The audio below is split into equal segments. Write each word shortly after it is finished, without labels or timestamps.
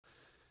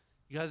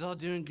You guys all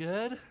doing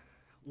good?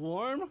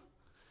 Warm?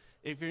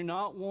 If you're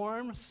not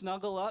warm,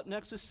 snuggle up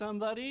next to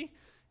somebody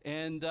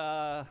and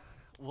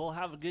we'll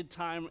have a good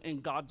time in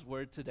God's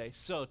Word today.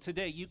 So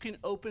today you can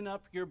open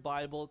up your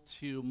Bible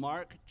to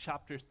Mark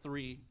chapter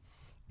 3.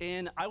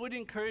 And I would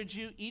encourage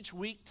you each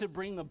week to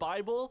bring a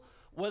Bible,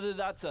 whether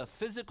that's a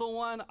physical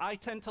one. I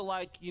tend to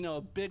like, a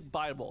big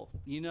Bible,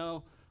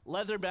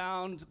 leather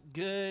bound,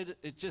 good.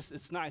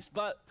 It's nice.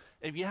 But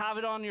if you have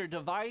it on your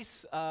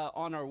device,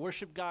 on our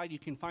worship guide, you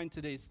can find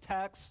today's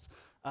text.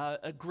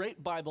 A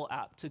great Bible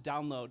app to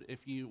download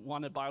if you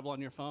want a Bible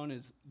on your phone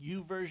is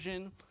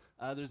YouVersion.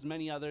 There's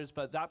many others,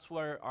 but that's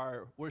where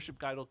our worship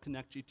guide will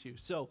connect you to.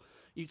 So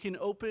you can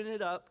open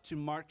it up to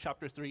Mark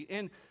chapter 3.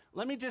 And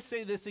let me just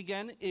say this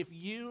again. If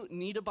you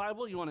need a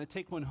Bible, you want to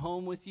take one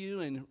home with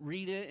you and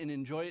read it and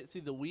enjoy it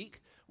through the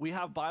week, we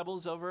have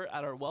Bibles over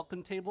at our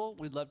welcome table.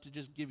 We'd love to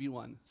just give you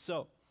one.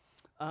 So,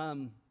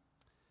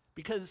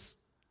 because,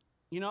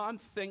 I'm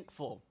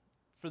thankful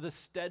for the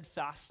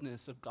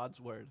steadfastness of God's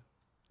word.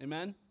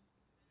 Amen?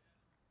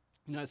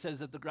 It says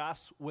that the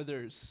grass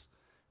withers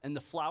and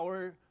the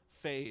flower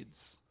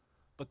fades,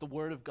 but the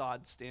word of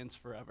God stands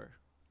forever.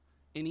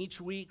 And each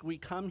week we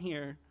come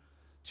here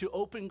to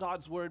open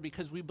God's word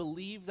because we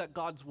believe that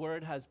God's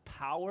word has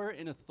power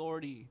and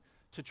authority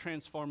to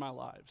transform our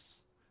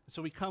lives.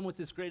 So we come with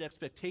this great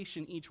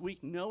expectation each week,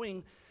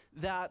 knowing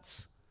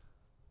that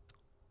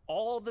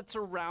all that's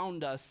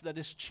around us that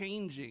is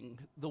changing,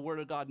 the word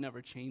of God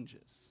never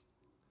changes.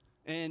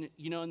 And,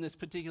 in this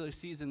particular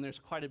season, there's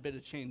quite a bit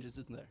of change,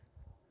 isn't there?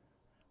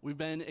 We've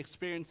been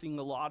experiencing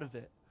a lot of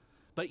it.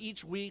 But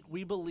each week,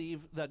 we believe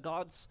that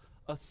God's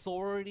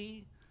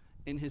authority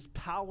and his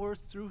power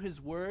through his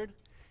word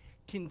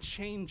can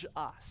change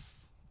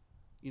us,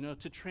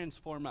 to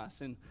transform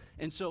us.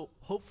 And so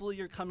hopefully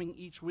you're coming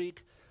each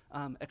week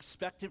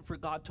expectant for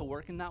God to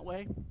work in that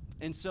way.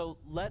 And so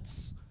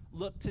let's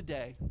look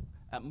today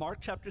at Mark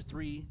chapter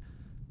 3,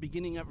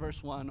 beginning at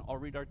verse 1. I'll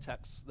read our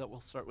text that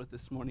we'll start with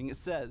this morning. It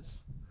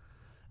says,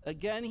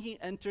 "Again he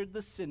entered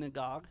the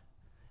synagogue,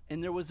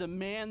 and there was a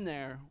man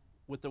there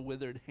with a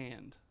withered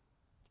hand."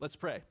 Let's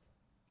pray.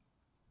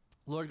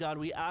 Lord God,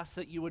 we ask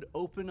that you would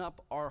open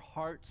up our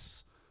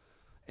hearts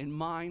and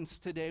minds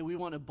today. We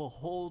want to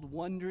behold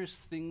wondrous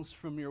things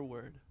from your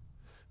word.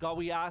 God,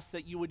 we ask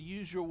that you would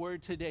use your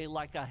word today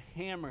like a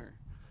hammer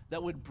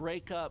that would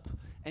break up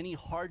any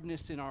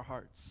hardness in our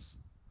hearts.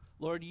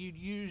 Lord, you'd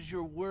use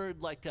your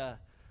word like a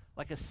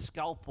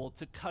scalpel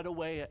to cut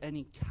away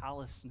any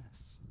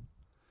callousness.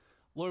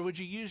 Lord, would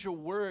you use your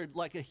word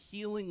like a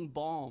healing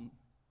balm,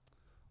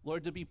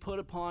 Lord, to be put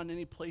upon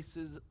any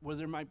places where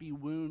there might be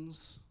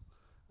wounds,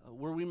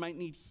 where we might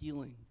need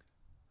healing.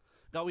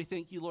 God, we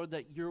thank you, Lord,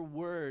 that your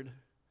word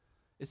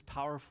is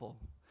powerful.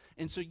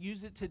 And so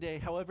use it today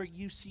however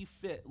you see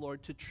fit,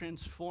 Lord, to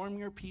transform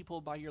your people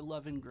by your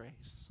love and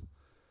grace.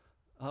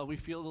 We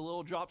feel the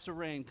little drops of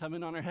rain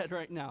coming on our head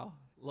right now.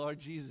 Lord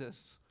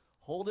Jesus,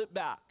 hold it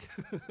back.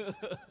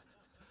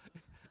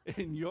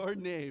 In your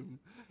name,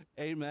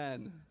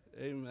 amen.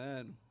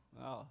 Amen.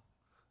 Wow.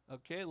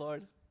 Okay,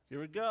 Lord, here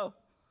we go.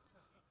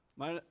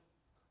 Might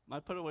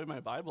put away my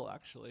Bible,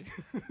 actually.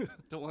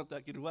 Don't want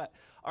that getting wet.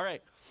 All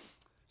right.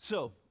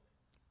 So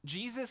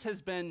Jesus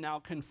has been now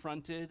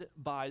confronted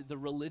by the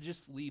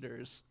religious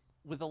leaders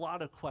with a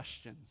lot of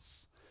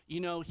questions.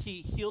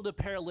 He healed a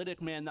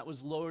paralytic man that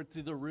was lowered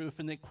through the roof,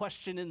 and they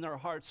questioned in their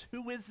hearts,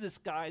 who is this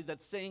guy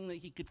that's saying that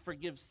he could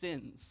forgive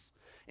sins?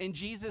 And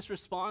Jesus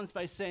responds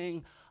by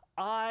saying,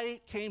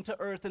 I came to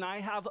earth and I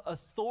have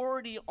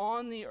authority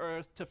on the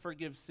earth to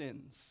forgive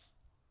sins.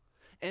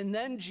 And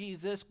then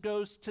Jesus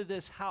goes to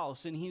this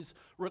house and he's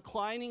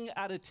reclining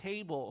at a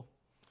table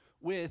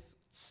with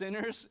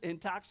sinners and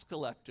tax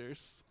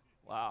collectors.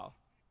 Wow.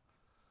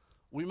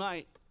 We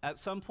might, at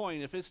some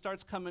point, if it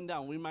starts coming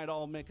down, we might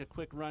all make a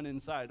quick run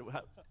inside.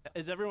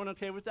 Is everyone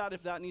okay with that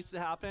if that needs to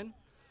happen?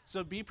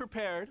 So be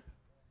prepared,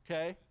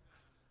 okay?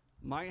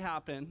 Might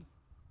happen.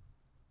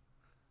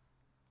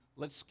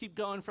 Let's keep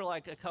going for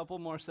like a couple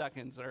more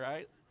seconds, all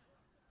right?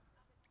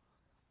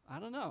 I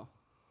don't know.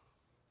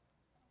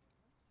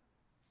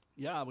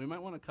 Yeah, we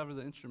might want to cover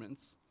the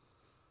instruments.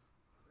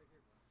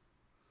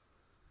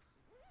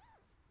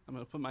 I'm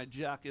going to put my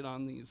jacket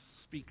on these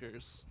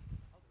speakers.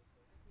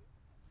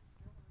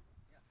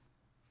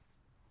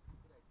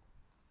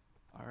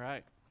 All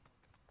right.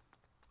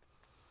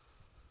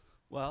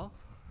 Well,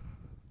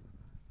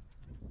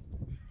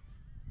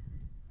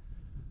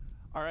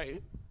 all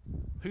right.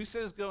 Who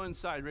says go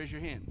inside? Raise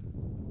your hand.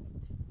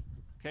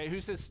 Okay,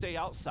 who says stay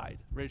outside?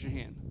 Raise your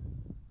hand.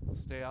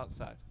 Stay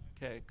outside.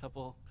 Okay, a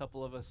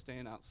couple of us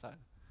staying outside.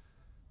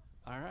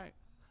 All right.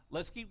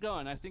 Let's keep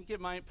going. I think it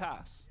might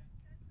pass.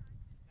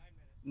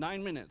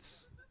 9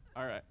 minutes.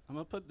 All right. I'm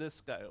going to put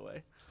this guy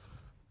away.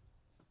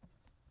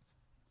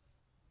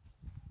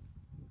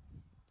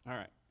 All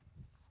right.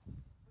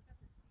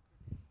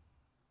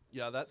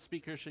 Yeah, that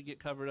speaker should get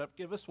covered up.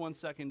 Give us 1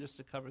 second just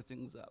to cover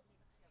things up.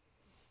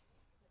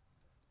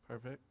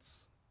 Perfect.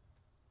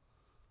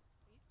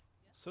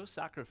 So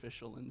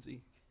sacrificial,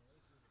 Lindsay.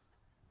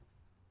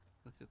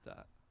 Look at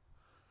that.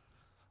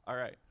 All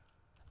right.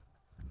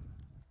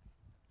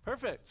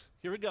 Perfect.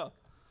 Here we go.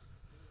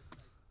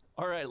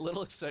 All right,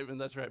 little excitement.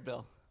 That's right,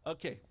 Bill.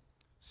 Okay.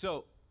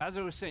 So, as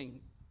I was saying,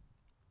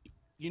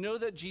 you know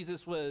that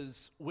Jesus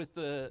was with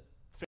the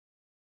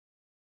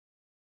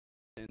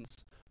Pharisees.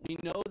 We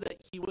know that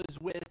he was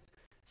with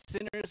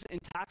sinners and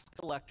tax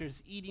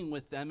collectors eating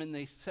with them, and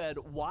they said,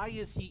 why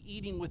is he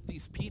eating with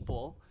these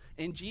people?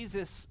 And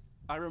Jesus,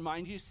 I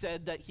remind you,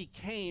 said that he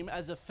came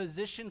as a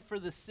physician for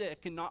the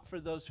sick and not for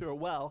those who are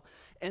well.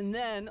 And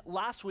then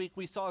last week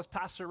we saw, as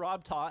Pastor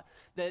Rob taught,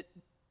 that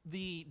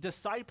the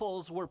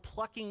disciples were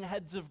plucking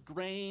heads of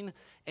grain,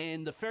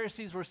 and the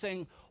Pharisees were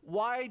saying,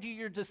 why do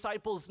your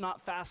disciples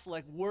not fast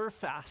like we're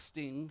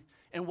fasting?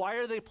 And why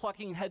are they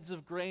plucking heads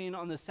of grain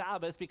on the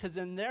Sabbath? Because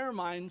in their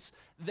minds,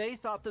 they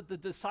thought that the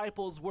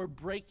disciples were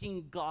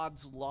breaking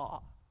God's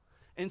law.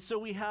 And so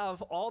we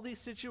have all these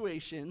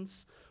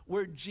situations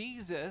where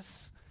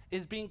Jesus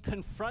is being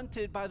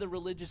confronted by the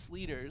religious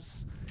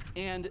leaders,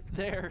 and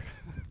we're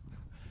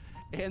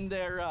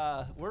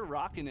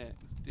rocking it.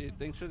 Dude,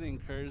 thanks for the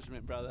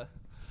encouragement, brother.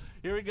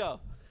 Here we go.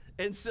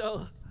 And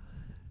so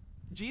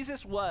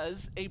Jesus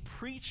was a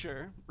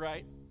preacher,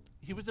 right?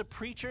 He was a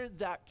preacher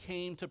that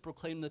came to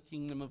proclaim the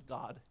kingdom of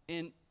God.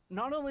 And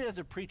not only as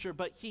a preacher,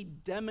 but he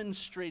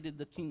demonstrated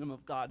the kingdom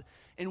of God.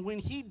 And when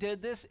he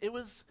did this, it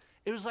was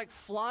like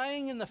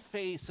flying in the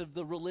face of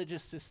the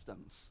religious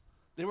systems.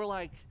 They were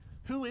like,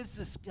 who is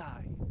this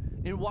guy?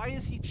 And why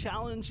is he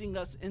challenging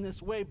us in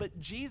this way? But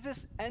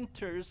Jesus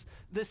enters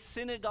the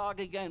synagogue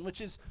again,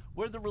 which is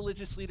where the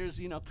religious leaders,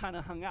 kind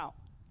of hung out.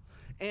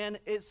 And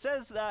it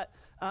says that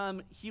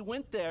he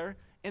went there,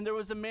 and there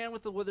was a man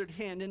with a withered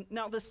hand. And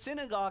now the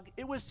synagogue,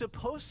 it was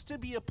supposed to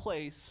be a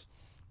place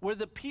where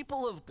the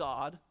people of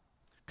God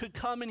could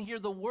come and hear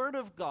the word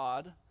of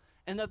God,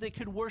 and that they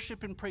could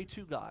worship and pray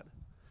to God.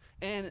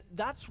 And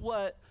that's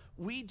what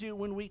we do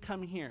when we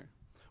come here.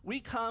 We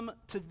come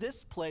to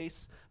this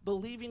place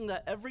believing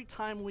that every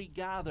time we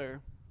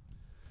gather,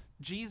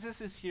 Jesus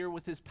is here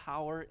with his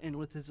power and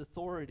with his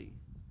authority.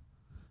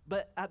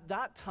 But at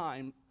that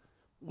time,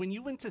 when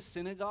you went to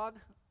synagogue,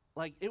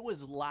 it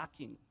was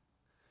lacking.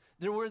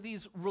 There were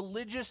these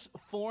religious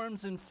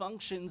forms and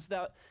functions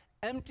that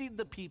emptied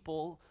the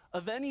people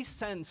of any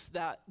sense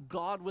that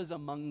God was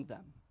among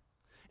them.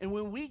 And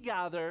when we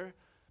gather,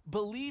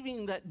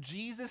 believing that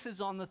Jesus is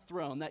on the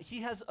throne, that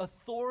he has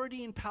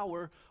authority and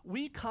power,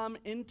 we come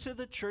into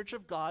the church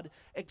of God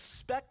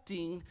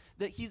expecting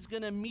that he's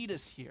going to meet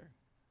us here,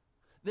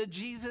 that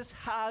Jesus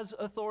has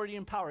authority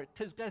and power.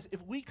 Because guys,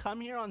 if we come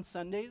here on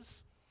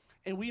Sundays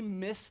and we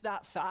miss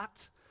that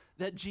fact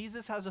that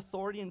Jesus has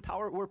authority and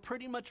power, we're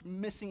pretty much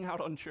missing out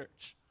on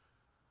church.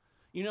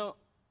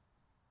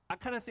 I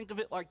kind of think of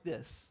it like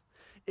this.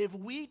 If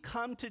we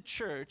come to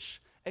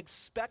church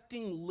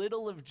expecting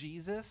little of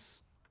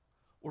Jesus,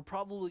 we're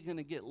probably going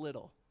to get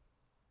little.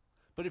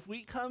 But if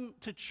we come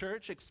to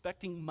church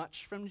expecting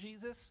much from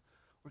Jesus,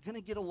 we're going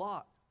to get a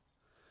lot.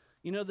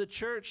 The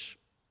church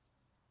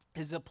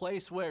is a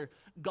place where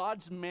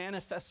God's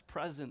manifest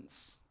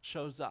presence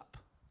shows up,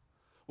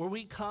 where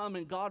we come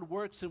and God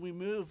works and we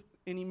move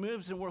and he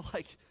moves, and we're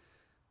like,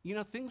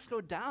 things go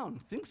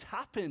down. Things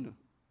happen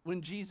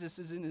when Jesus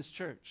is in his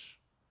church.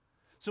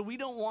 So we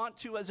don't want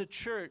to, as a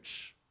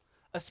church,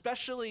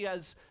 especially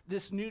as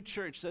this new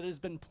church that has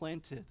been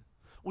planted,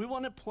 we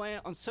want to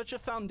plant on such a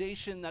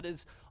foundation that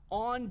is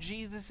on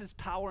Jesus'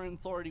 power and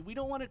authority. We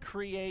don't want to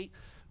create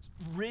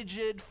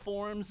rigid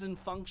forms and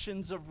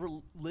functions of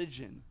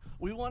religion.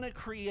 We want to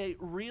create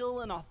real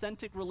and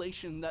authentic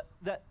relation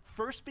that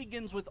first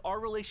begins with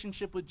our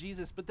relationship with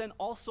Jesus, but then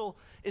also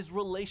is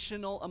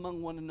relational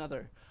among one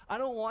another. I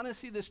don't want to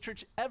see this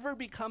church ever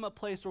become a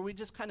place where we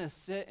just kind of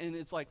sit and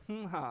it's like,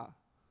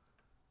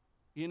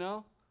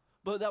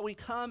 but that we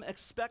come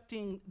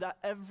expecting that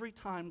every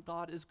time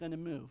God is going to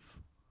move.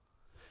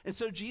 And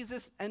so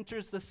Jesus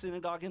enters the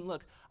synagogue, and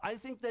look, I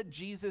think that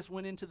Jesus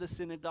went into the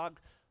synagogue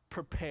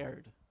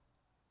prepared.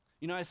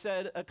 I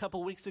said a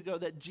couple weeks ago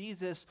that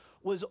Jesus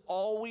was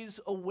always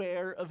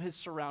aware of his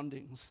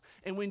surroundings.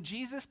 And when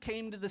Jesus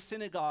came to the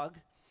synagogue,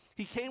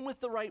 he came with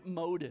the right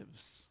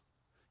motives.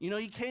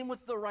 He came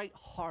with the right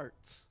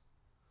heart.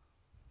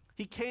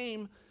 He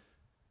came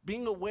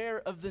being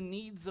aware of the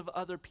needs of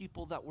other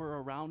people that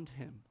were around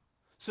him,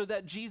 so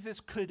that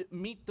Jesus could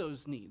meet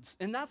those needs.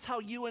 And that's how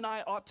you and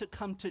I ought to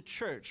come to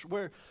church,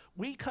 where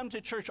we come to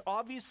church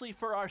obviously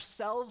for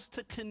ourselves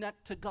to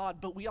connect to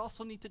God, but we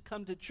also need to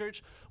come to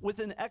church with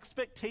an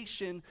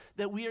expectation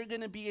that we are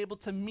going to be able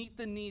to meet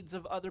the needs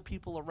of other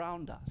people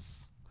around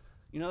us.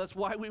 That's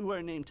why we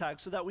wear name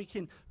tags, so that we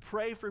can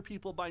pray for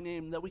people by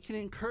name, that we can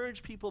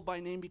encourage people by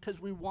name, because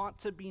we want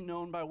to be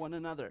known by one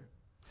another.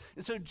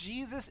 And so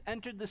Jesus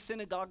entered the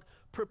synagogue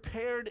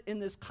prepared in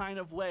this kind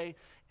of way,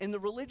 and the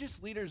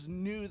religious leaders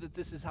knew that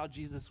this is how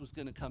Jesus was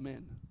going to come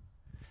in.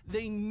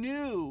 They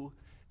knew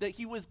that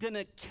he was going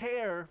to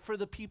care for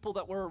the people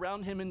that were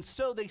around him, and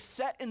so they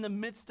set in the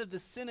midst of the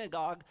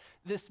synagogue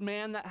this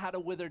man that had a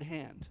withered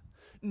hand,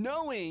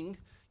 knowing,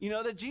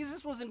 that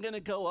Jesus wasn't going to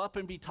go up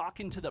and be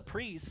talking to the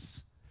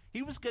priests.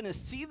 He was going to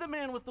see the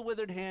man with the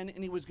withered hand,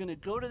 and he was going to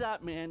go to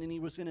that man, and he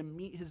was going to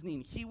meet his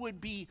need. He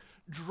would be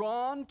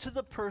drawn to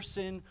the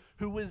person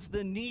who was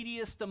the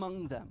neediest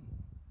among them.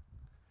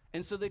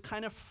 And so they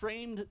kind of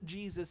framed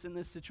Jesus in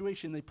this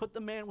situation. They put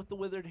the man with the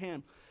withered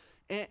hand.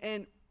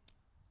 And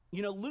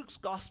you know, Luke's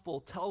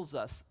gospel tells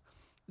us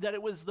that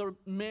it was the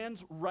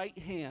man's right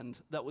hand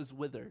that was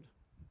withered,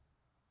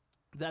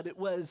 that it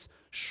was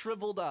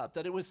shriveled up,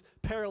 that it was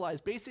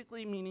paralyzed,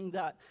 basically meaning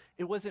that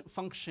it wasn't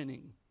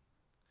functioning.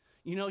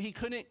 You know, he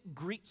couldn't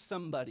greet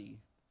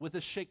somebody with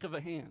a shake of a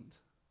hand.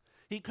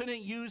 He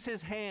couldn't use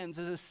his hands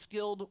as a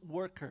skilled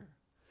worker.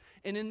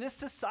 And in this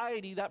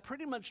society, that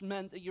pretty much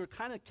meant that you're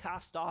kind of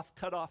cast off,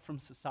 cut off from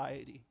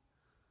society.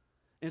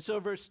 And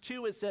so verse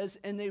 2, it says,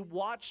 and they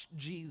watched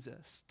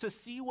Jesus to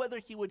see whether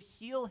he would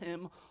heal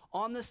him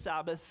on the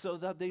Sabbath so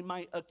that they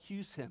might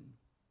accuse him.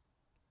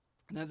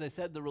 And as I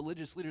said, the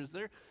religious leaders,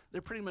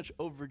 they're pretty much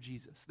over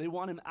Jesus. They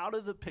want him out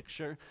of the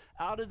picture,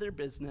 out of their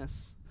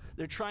business.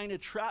 They're trying to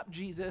trap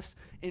Jesus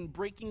in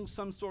breaking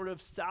some sort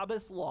of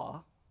Sabbath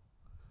law,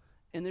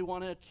 and they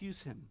want to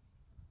accuse him.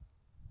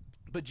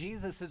 But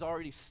Jesus has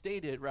already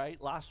stated,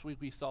 right? Last week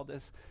we saw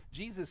this.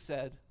 Jesus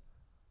said,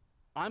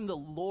 I'm the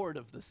Lord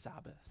of the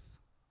Sabbath.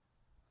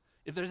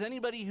 If there's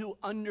anybody who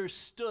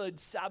understood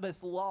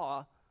Sabbath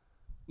law,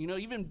 you know,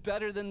 even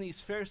better than these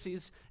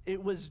Pharisees,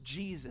 it was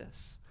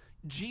Jesus.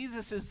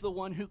 Jesus is the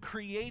one who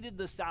created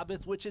the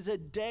Sabbath, which is a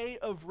day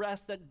of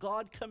rest that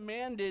God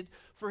commanded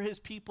for his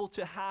people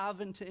to have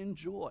and to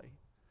enjoy.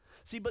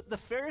 See, but the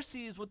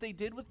Pharisees, what they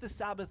did with the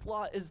Sabbath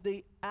law is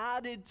they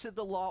added to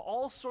the law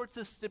all sorts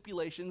of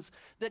stipulations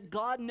that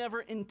God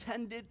never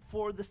intended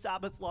for the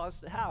Sabbath laws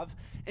to have.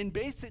 And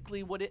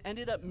basically what it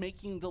ended up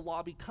making the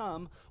law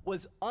become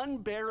was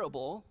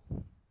unbearable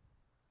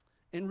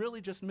and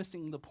really just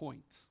missing the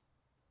point.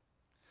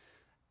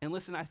 And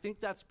listen, I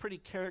think that's pretty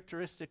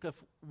characteristic of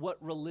what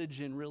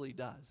religion really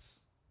does,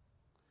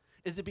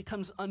 is it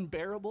becomes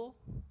unbearable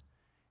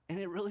and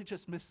it really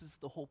just misses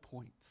the whole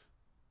point.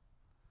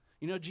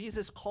 You know,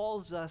 Jesus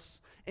calls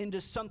us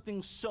into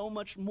something so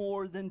much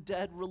more than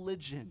dead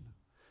religion.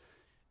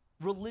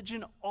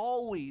 Religion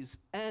always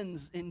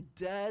ends in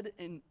dead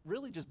and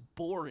really just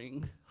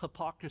boring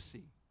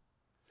hypocrisy.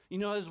 You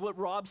know, as what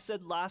Rob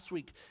said last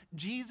week,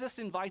 Jesus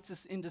invites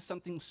us into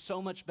something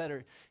so much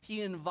better.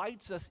 He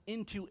invites us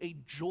into a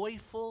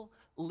joyful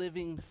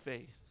living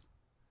faith,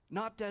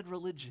 not dead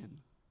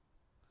religion.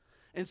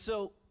 And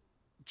so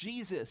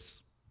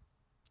Jesus,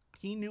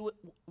 he knew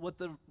what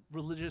the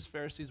religious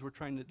Pharisees were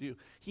trying to do.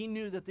 He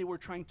knew that they were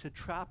trying to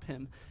trap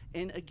him.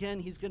 And again,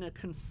 he's going to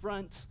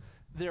confront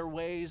their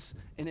ways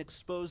and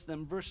expose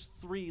them. Verse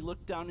 3,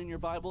 look down in your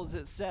Bibles,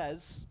 it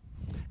says,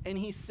 and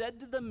he said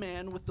to the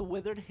man with the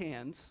withered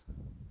hand,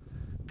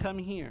 come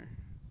here.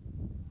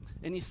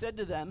 And he said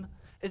to them,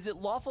 is it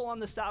lawful on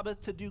the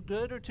Sabbath to do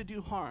good or to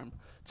do harm,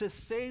 to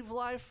save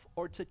life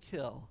or to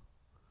kill?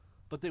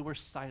 But they were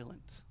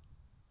silent.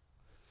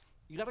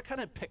 You got to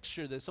kind of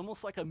picture this,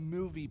 almost like a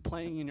movie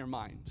playing in your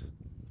mind.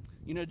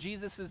 You know,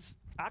 Jesus is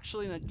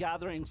actually in a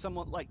gathering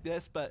somewhat like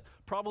this, but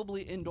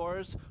probably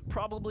indoors,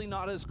 probably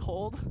not as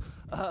cold,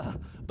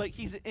 but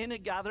he's in a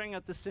gathering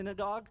at the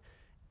synagogue,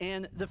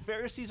 and the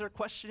Pharisees are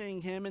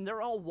questioning him, and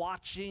they're all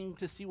watching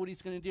to see what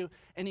he's going to do,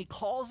 and he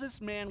calls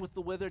this man with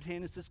the withered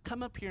hand and says,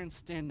 come up here and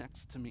stand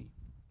next to me.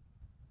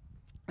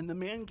 And the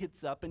man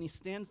gets up, and he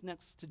stands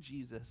next to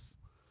Jesus,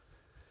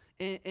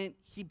 and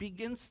he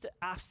begins to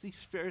ask these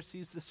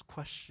Pharisees this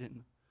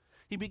question.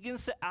 He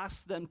begins to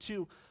ask them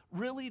to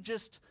really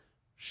just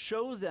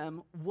show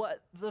them what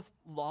the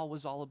law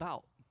was all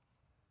about.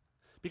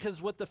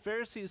 Because what the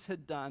Pharisees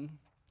had done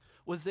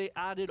was they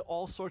added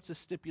all sorts of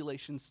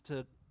stipulations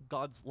to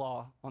God's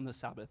law on the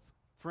Sabbath.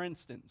 For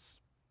instance,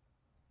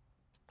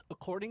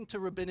 according to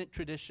rabbinic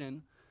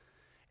tradition,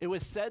 it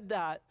was said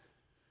that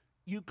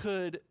you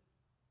could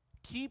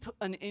keep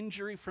an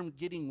injury from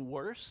getting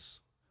worse,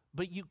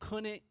 but you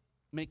couldn't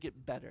make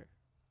it better.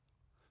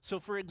 So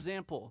for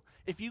example,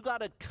 if you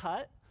got a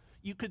cut,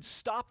 you could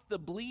stop the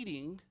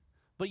bleeding,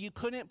 but you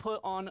couldn't put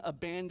on a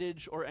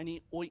bandage or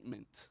any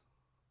ointment.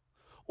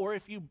 Or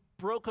if you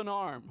broke an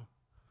arm,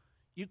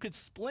 you could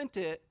splint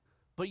it,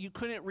 but you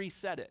couldn't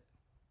reset it.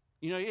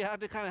 You know, you had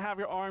to kind of have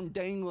your arm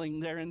dangling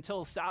there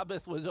until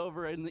Sabbath was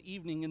over in the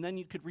evening, and then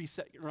you could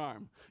reset your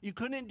arm. You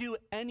couldn't do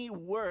any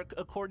work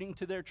according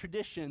to their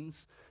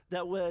traditions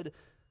that would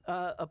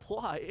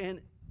apply.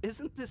 And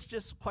isn't this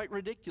just quite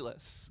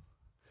ridiculous?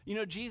 You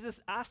know,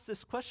 Jesus asked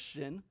this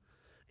question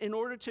in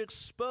order to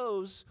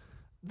expose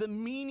the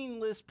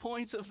meaningless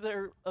points of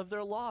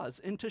their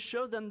laws and to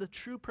show them the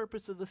true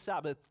purpose of the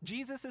Sabbath.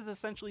 Jesus is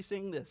essentially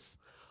saying this: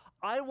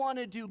 I want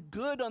to do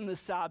good on the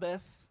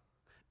Sabbath,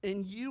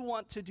 and you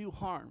want to do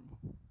harm.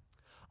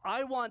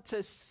 I want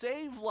to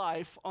save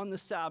life on the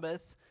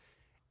Sabbath,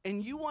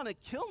 and you want to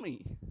kill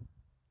me.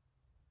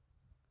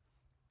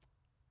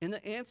 And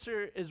the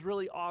answer is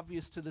really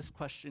obvious to this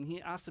question.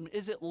 He asks them,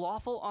 is it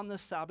lawful on the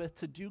Sabbath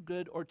to do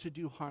good or to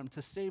do harm,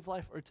 to save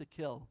life or to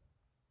kill?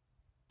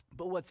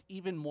 But what's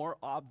even more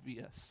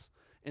obvious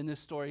in this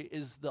story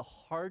is the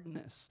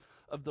hardness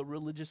of the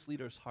religious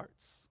leaders'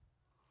 hearts.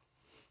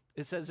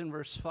 It says in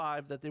verse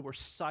 5 that they were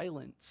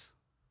silent.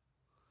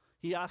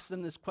 He asked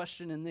them this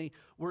question, and they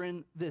were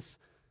in this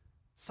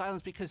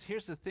silence because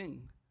here's the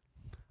thing.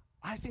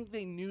 I think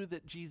they knew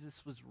that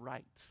Jesus was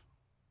right.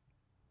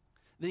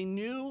 They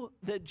knew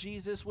that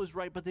Jesus was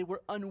right, but they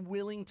were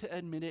unwilling to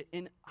admit it.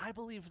 And I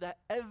believe that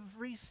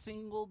every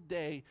single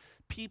day,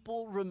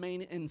 people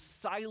remain in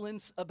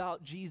silence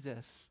about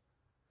Jesus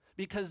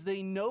because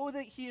they know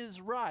that he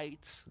is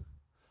right,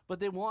 but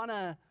they want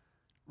to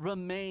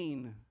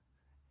remain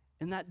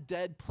in that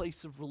dead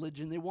place of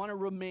religion. They want to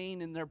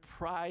remain in their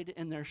pride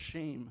and their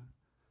shame.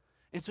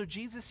 And so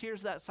Jesus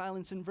hears that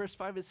silence. In verse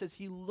 5, it says,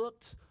 he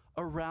looked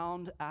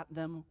around at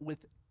them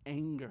with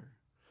anger,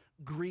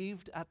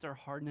 grieved at their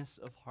hardness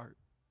of heart.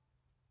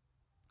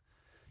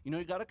 You know,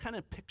 you got to kind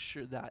of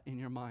picture that in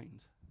your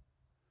mind.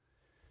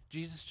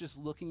 Jesus just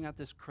looking at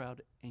this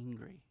crowd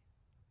angry.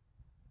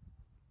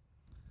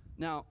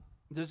 Now,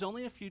 there's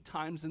only a few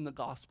times in the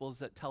Gospels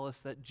that tell us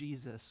that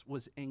Jesus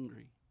was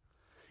angry.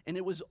 And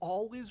it was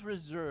always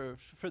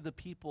reserved for the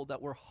people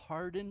that were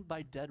hardened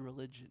by dead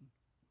religion.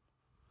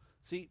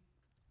 See,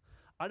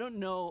 I don't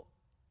know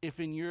if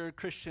in your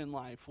Christian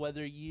life,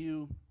 whether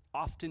you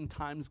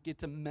oftentimes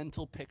get a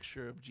mental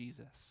picture of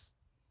Jesus.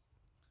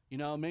 You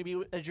know,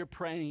 maybe as you're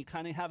praying, you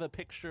kind of have a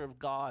picture of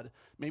God,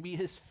 maybe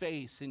his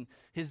face and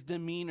his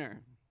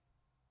demeanor.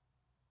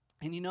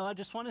 And you know, I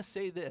just want to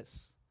say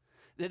this,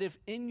 that if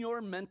in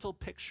your mental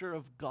picture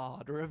of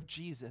God or of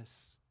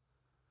Jesus,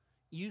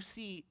 you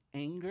see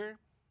anger,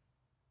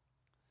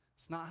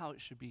 it's not how it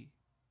should be.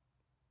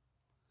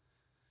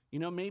 You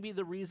know, maybe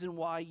the reason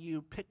why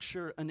you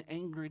picture an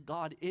angry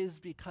God is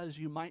because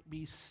you might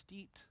be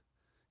steeped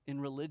in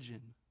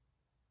religion.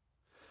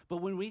 But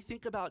when we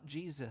think about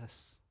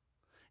Jesus,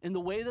 and the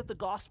way that the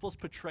Gospels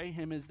portray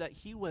him is that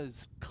he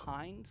was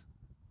kind,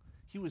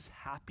 he was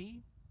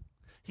happy,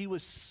 he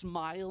was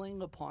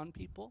smiling upon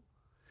people.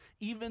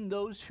 Even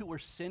those who were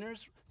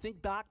sinners,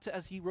 think back to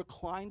as he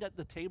reclined at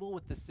the table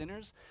with the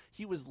sinners,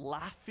 he was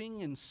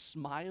laughing and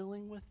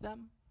smiling with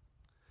them.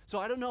 So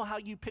I don't know how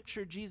you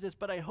picture Jesus,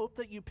 but I hope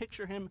that you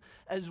picture him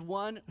as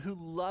one who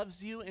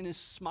loves you and is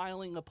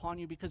smiling upon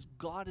you because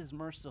God is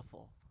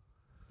merciful.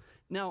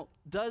 Now,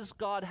 does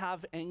God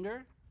have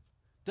anger?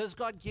 Does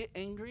God get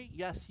angry?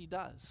 Yes, he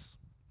does.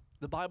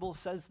 The Bible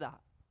says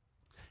that.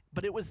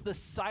 But it was the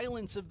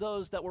silence of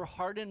those that were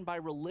hardened by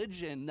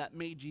religion that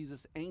made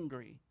Jesus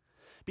angry.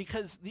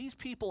 Because these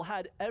people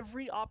had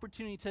every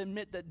opportunity to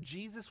admit that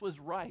Jesus was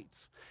right.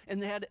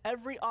 And they had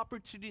every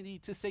opportunity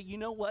to say, you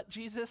know what,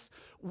 Jesus,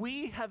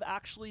 we have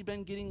actually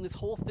been getting this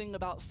whole thing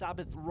about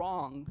Sabbath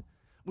wrong.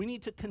 We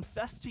need to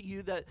confess to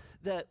you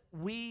that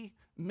we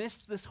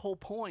missed this whole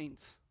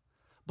point.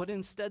 But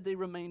instead they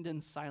remained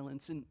in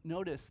silence. And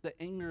notice the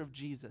anger of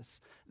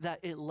Jesus, that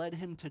it led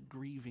him to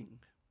grieving.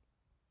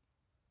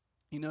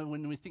 You know,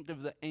 when we think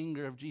of the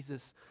anger of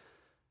Jesus,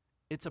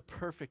 it's a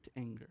perfect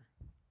anger.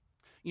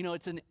 You know,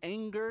 it's an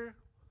anger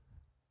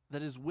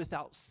that is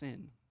without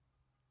sin.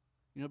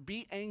 You know,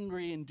 be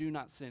angry and do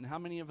not sin. How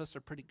many of us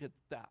are pretty good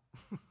at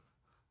that?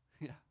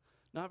 Yeah,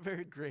 not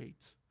very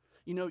great.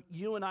 You know,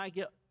 you and I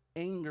get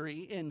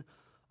angry, and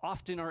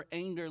often our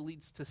anger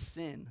leads to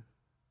sin.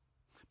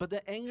 But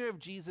the anger of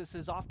Jesus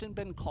has often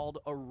been called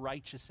a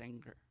righteous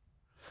anger.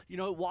 You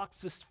know, it walks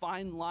this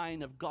fine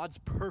line of God's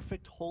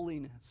perfect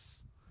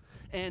holiness.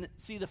 And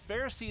see, the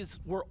Pharisees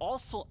were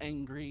also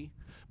angry,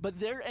 but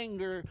their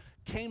anger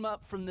came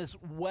up from this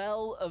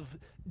well of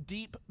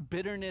deep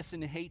bitterness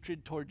and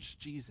hatred towards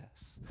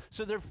Jesus.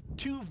 So they're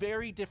two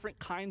very different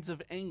kinds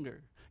of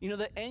anger. You know,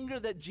 the anger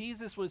that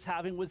Jesus was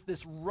having was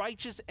this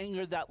righteous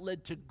anger that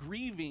led to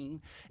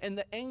grieving, and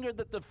the anger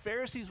that the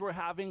Pharisees were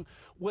having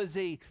was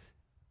a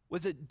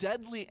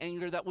deadly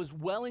anger that was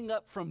welling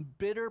up from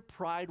bitter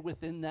pride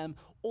within them,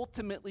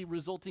 ultimately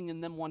resulting in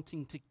them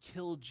wanting to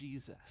kill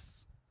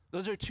Jesus.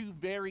 Those are two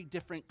very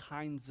different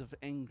kinds of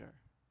anger.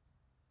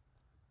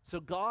 So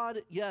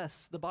God,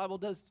 yes, the Bible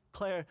does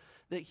declare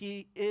that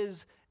he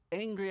is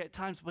angry at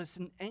times, but it's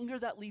an anger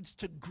that leads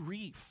to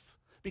grief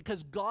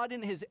because God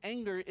in his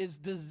anger is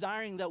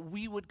desiring that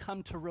we would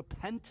come to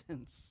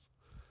repentance.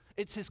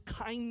 It's his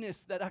kindness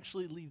that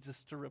actually leads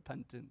us to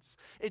repentance.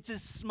 It's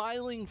his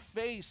smiling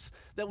face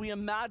that we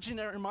imagine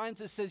in our minds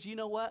that says, you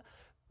know what,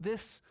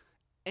 this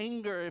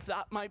anger, if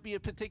that might be a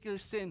particular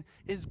sin,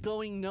 is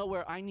going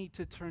nowhere. I need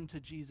to turn to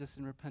Jesus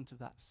and repent of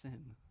that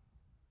sin.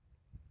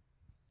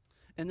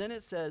 And then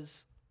it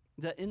says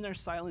that in their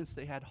silence,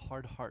 they had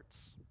hard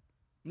hearts.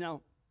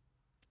 Now,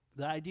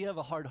 the idea of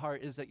a hard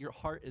heart is that your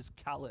heart is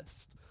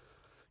calloused.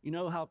 You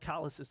know how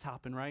calluses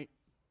happen, right?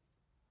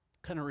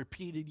 Kind of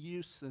repeated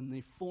use and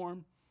they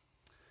form.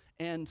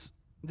 And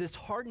this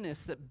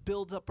hardness that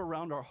builds up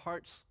around our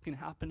hearts can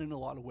happen in a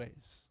lot of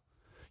ways.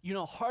 You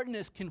know,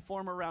 hardness can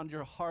form around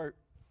your heart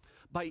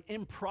by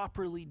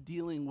improperly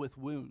dealing with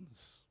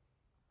wounds.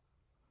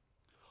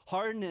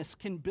 Hardness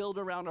can build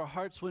around our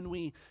hearts when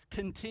we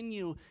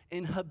continue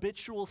in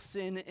habitual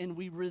sin and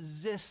we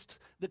resist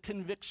the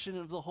conviction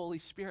of the Holy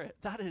Spirit.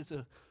 That is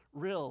a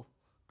real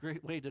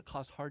great way to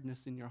cause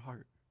hardness in your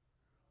heart.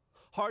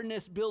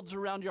 Hardness builds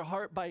around your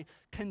heart by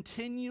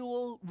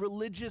continual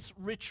religious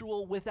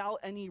ritual without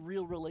any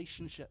real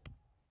relationship.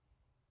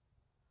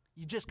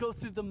 You just go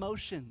through the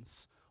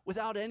motions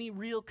without any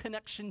real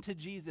connection to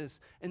Jesus,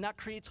 and that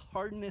creates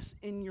hardness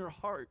in your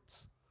heart.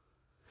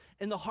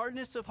 And the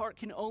hardness of heart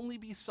can only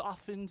be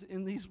softened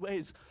in these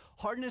ways.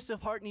 Hardness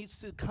of heart needs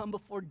to come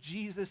before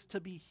Jesus to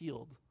be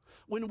healed.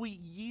 When we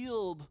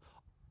yield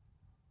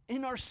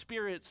in our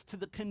spirits to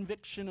the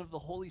conviction of the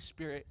Holy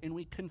Spirit and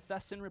we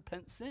confess and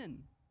repent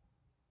sin.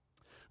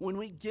 When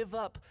we give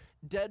up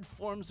dead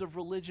forms of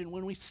religion,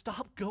 when we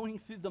stop going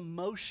through the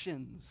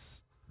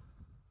motions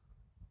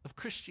of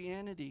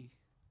Christianity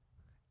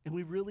and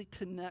we really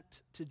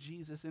connect to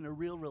Jesus in a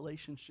real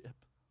relationship.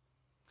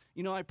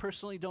 You know, I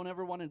personally don't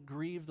ever want to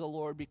grieve the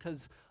Lord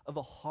because of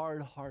a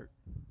hard heart.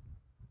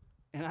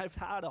 And I've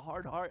had a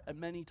hard heart at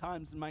many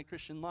times in my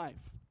Christian life.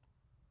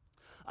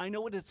 I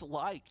know what it's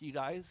like, you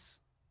guys,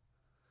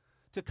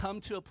 to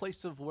come to a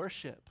place of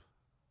worship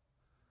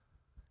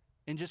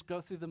and just go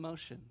through the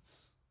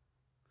motions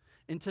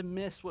and to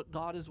miss what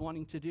God is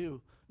wanting to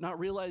do, not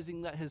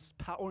realizing that his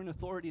power and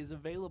authority is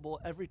available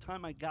every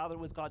time I gather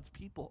with God's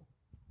people.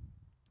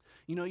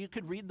 You know, you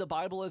could read the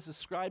Bible as the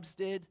scribes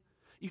did.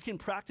 You can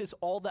practice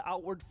all the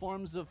outward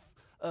forms of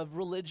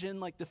religion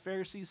like the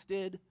Pharisees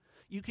did.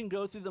 You can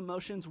go through the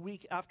motions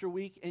week after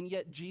week, and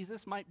yet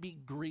Jesus might be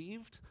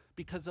grieved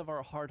because of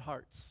our hard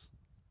hearts.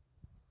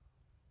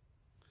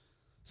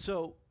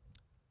 So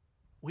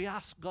we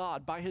ask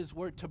God by his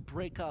word to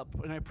break up,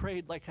 and I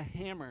prayed like a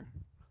hammer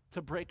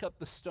to break up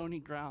the stony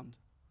ground,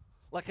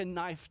 like a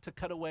knife to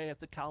cut away at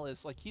the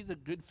callous. Like he's a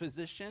good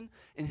physician,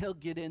 and he'll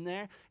get in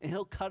there, and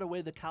he'll cut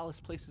away the callous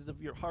places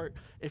of your heart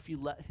if you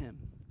let him.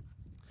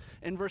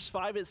 In verse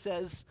 5 it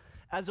says,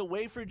 as a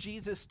way for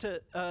Jesus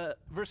to,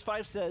 verse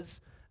 5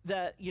 says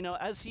that, you know,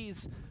 as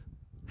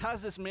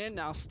has this man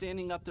now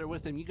standing up there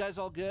with him. You guys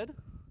all good?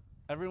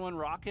 Everyone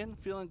rocking?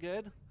 Feeling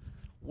good?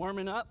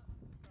 Warming up?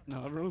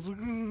 No, everyone's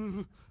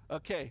like,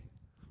 okay,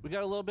 we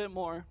got a little bit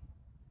more.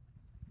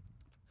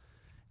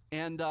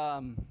 And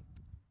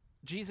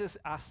Jesus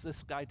asked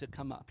this guy to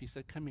come up. He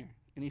said, come here.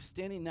 And he's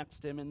standing next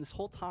to him, and this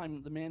whole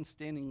time the man's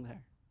standing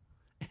there.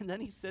 And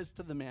then he says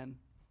to the man,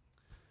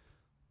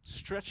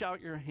 stretch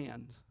out your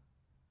hand.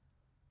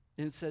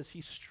 And it says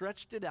he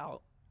stretched it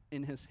out,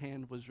 and his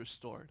hand was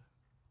restored.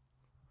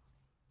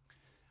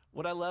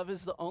 What I love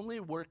is the only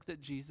work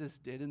that Jesus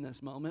did in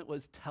this moment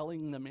was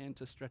telling the man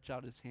to stretch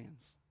out his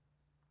hands.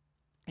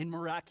 And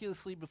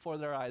miraculously before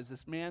their eyes,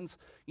 this man's,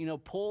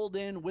 pulled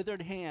in,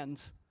 withered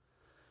hand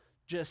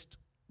just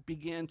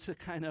began to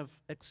kind of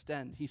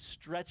extend. He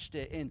stretched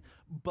it, and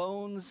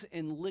bones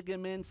and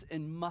ligaments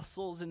and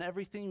muscles and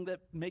everything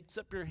that makes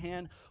up your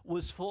hand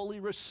was fully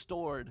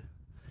restored.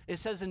 It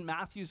says in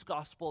Matthew's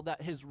gospel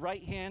that his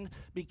right hand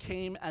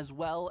became as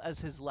well as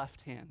his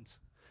left hand,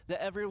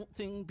 that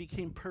everything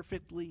became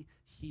perfectly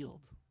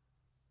healed.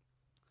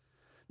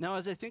 Now,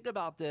 as I think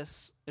about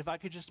this, if I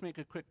could just make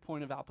a quick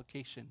point of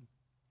application.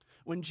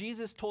 When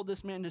Jesus told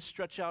this man to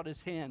stretch out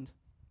his hand,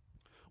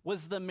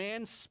 was the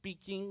man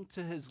speaking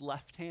to his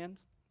left hand,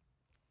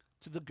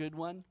 to the good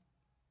one?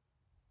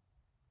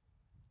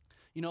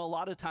 You know, a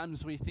lot of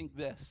times we think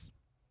this.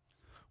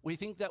 We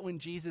think that when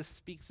Jesus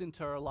speaks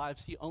into our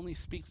lives, he only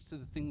speaks to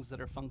the things that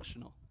are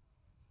functional.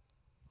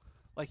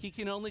 Like he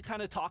can only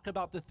kind of talk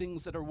about the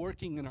things that are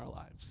working in our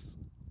lives.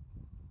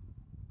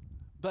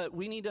 But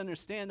we need to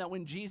understand that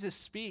when Jesus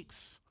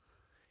speaks,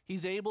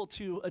 he's able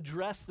to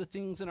address the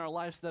things in our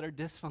lives that are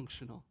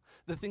dysfunctional,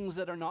 the things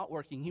that are not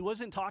working. He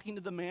wasn't talking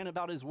to the man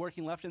about his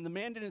working left, and the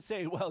man didn't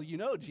say, well,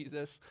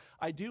 Jesus,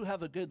 I do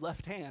have a good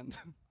left hand.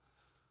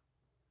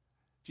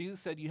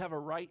 Jesus said, you have a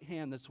right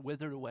hand that's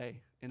withered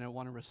away, and I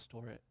want to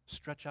restore it.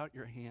 Stretch out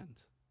your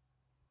hand.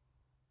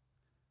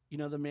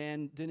 The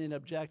man didn't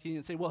object. He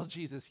didn't say, well,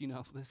 Jesus,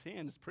 this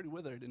hand is pretty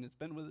withered, and it's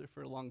been withered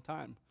for a long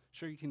time.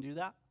 Sure, you can do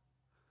that?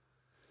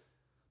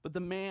 But the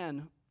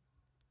man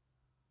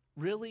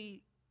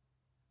really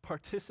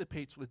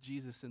participates with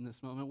Jesus in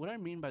this moment. What I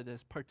mean by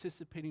this,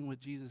 participating with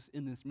Jesus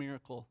in this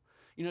miracle,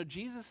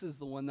 Jesus is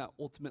the one that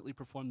ultimately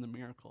performed the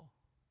miracle.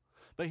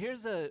 But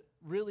here's a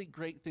really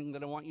great thing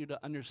that I want you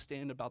to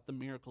understand about the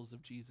miracles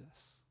of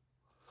Jesus.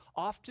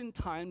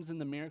 Oftentimes in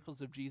the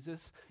miracles of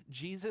Jesus,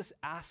 Jesus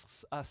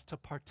asks us to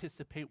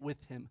participate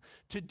with him,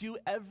 to do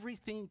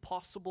everything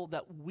possible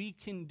that we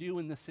can do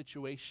in the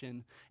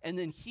situation, and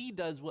then he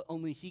does what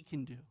only he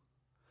can do.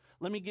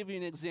 Let me give you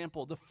an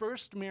example. The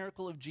first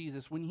miracle of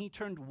Jesus, when he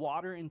turned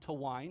water into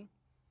wine,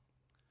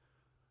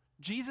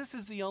 Jesus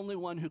is the only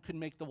one who could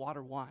make the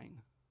water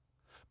wine.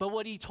 But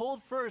what he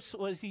told first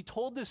was he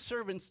told the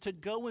servants to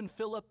go and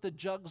fill up the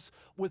jugs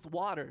with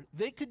water.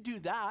 They could do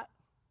that.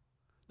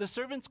 The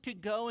servants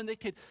could go and they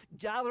could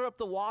gather up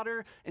the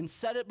water and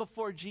set it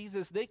before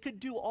Jesus. They could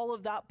do all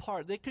of that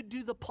part. They could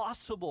do the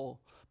possible.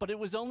 But it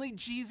was only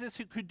Jesus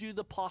who could do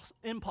the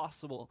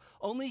impossible.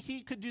 Only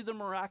he could do the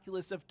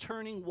miraculous of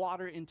turning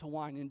water into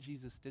wine, and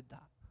Jesus did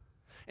that.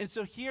 And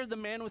so here, the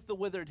man with the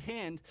withered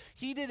hand,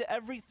 he did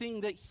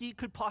everything that he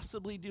could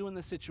possibly do in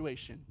the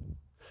situation.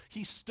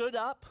 He stood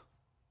up.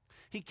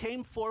 He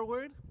came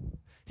forward.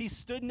 He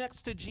stood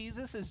next to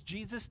Jesus as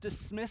Jesus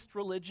dismissed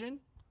religion.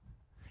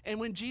 And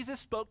when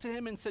Jesus spoke to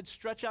him and said,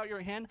 stretch out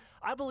your hand,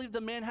 I believe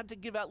the man had to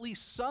give at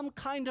least some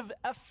kind of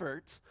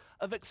effort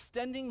of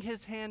extending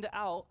his hand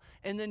out.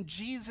 And then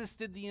Jesus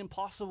did the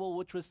impossible,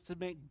 which was to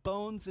make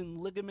bones and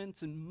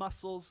ligaments and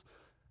muscles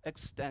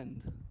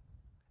extend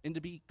and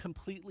to be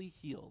completely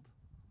healed.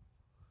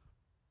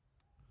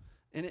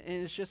 And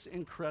it's just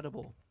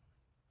incredible.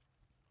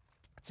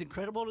 It's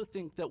incredible to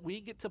think that we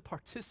get to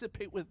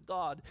participate with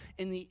God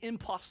in the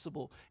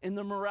impossible, in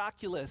the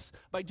miraculous,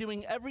 by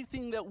doing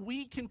everything that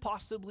we can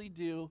possibly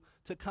do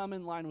to come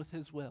in line with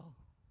his will.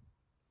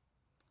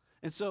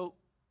 And so,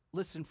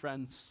 listen,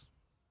 friends,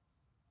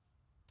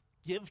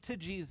 give to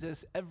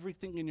Jesus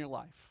everything in your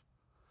life.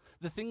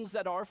 The things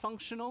that are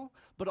functional,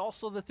 but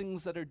also the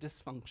things that are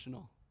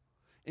dysfunctional.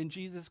 And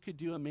Jesus could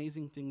do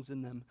amazing things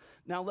in them.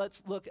 Now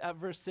let's look at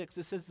verse 6.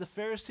 It says, the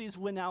Pharisees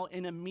went out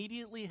and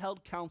immediately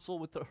held counsel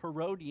with the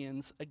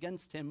Herodians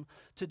against him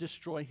to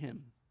destroy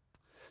him.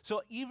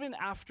 So even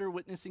after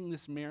witnessing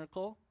this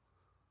miracle,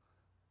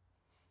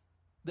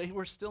 they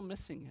were still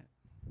missing it.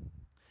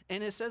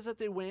 And it says that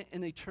they went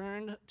and they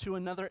turned to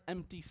another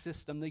empty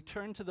system. They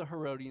turned to the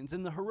Herodians.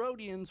 And the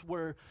Herodians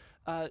were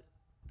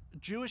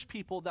Jewish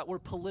people that were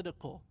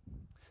political.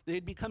 They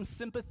had become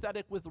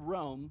sympathetic with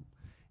Rome,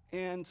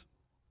 and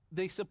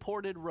they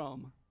supported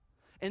Rome.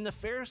 And the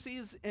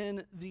Pharisees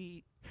and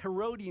the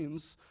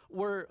Herodians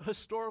were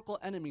historical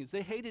enemies.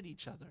 They hated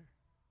each other.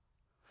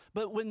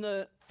 But when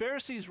the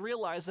Pharisees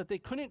realized that they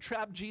couldn't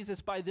trap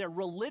Jesus by their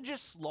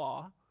religious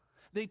law,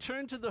 they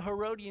turned to the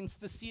Herodians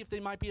to see if they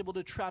might be able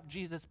to trap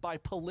Jesus by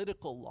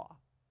political law.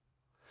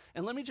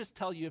 And let me just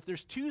tell you, if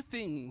there's two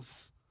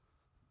things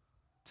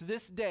to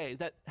this day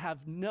that have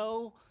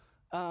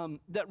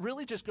that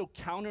really just go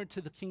counter to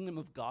the kingdom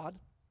of God,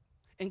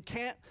 and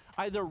can't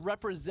either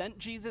represent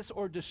Jesus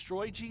or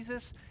destroy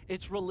Jesus,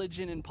 it's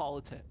religion and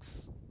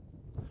politics.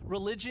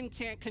 Religion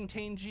can't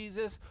contain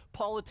Jesus.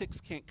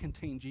 Politics can't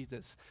contain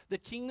Jesus. The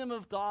kingdom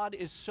of God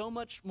is so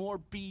much more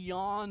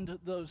beyond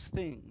those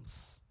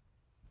things.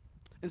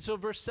 And so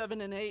verse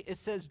 7 and 8, it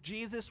says,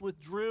 Jesus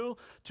withdrew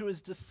to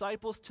his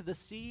disciples to the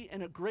sea,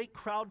 and a great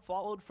crowd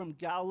followed from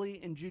Galilee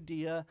and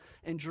Judea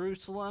and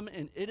Jerusalem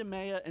and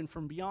Idumea and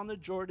from beyond the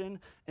Jordan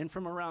and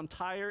from around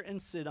Tyre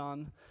and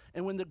Sidon.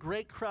 And when the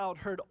great crowd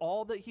heard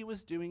all that he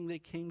was doing, they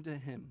came to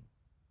him.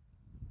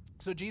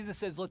 So Jesus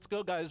says, let's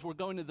go, guys. We're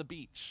going to the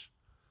beach.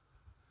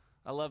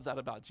 I love that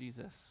about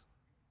Jesus.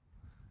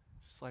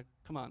 Just like,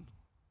 come on,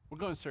 we're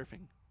going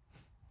surfing.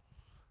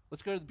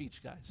 Let's go to the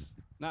beach, guys.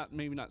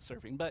 Maybe not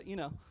surfing, but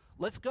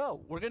let's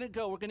go. We're going to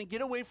go. We're going to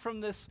get away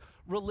from this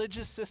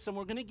religious system.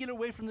 We're going to get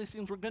away from these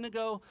things. We're going to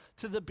go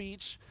to the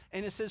beach.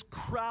 And it says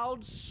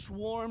crowds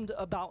swarmed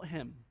about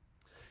him.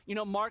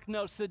 Mark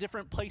notes the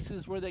different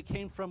places where they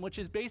came from, which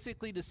is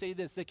basically to say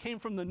this. They came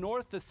from the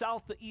north, the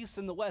south, the east,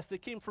 and the west. They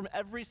came from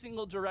every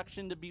single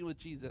direction to be with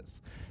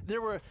Jesus.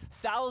 There were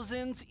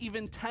thousands,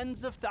 even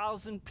tens of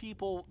thousands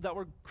people that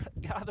were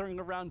gathering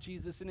around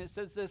Jesus. And it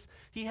says this,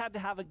 he had to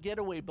have a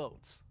getaway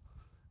boat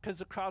because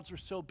the crowds were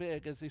so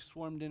big as they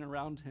swarmed in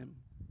around him.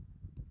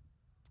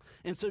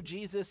 And so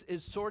Jesus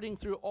is sorting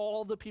through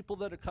all the people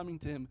that are coming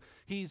to him.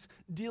 He's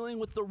dealing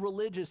with the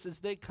religious as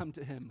they come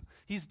to him.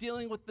 He's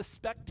dealing with the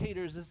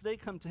spectators as they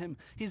come to him.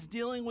 He's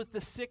dealing with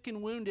the sick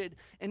and wounded.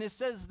 And it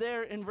says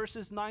there in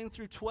verses 9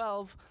 through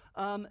 12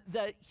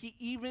 that he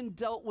even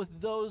dealt with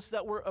those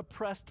that were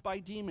oppressed by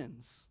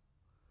demons.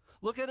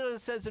 Look at what it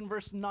says in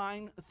verse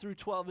 9 through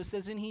 12. It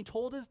says, and he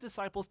told his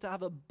disciples to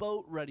have a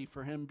boat ready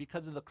for him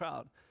because of the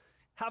crowd.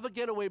 Have a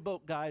getaway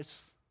boat,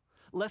 guys,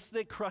 lest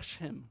they crush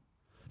him.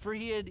 For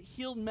he had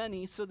healed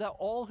many, so that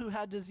all who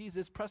had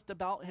diseases pressed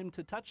about him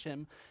to touch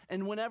him.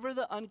 And whenever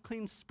the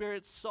unclean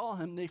spirits saw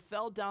him, they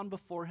fell down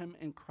before him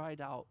and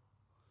cried out,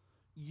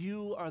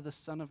 you are the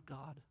Son of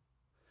God.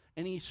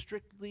 And he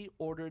strictly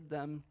ordered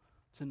them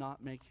to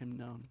not make him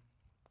known.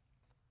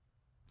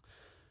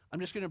 I'm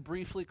just going to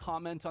briefly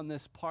comment on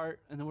this part,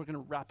 and then we're going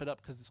to wrap it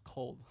up because it's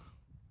cold.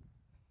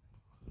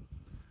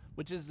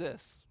 Which is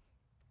this.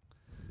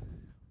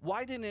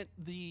 Why didn't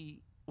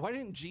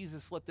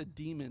Jesus let the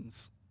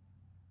demons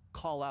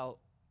call out,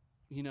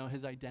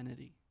 his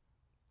identity?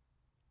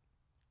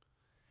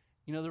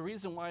 The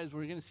reason why is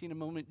we're going to see in a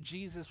moment,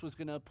 Jesus was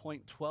going to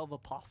appoint 12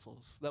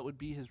 apostles that would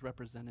be his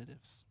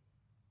representatives.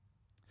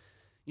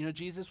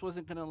 Jesus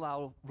wasn't going to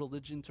allow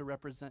religion to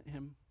represent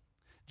him.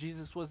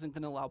 Jesus wasn't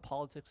going to allow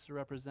politics to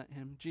represent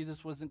him.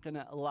 Jesus wasn't going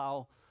to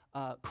allow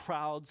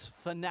crowds,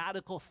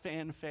 fanatical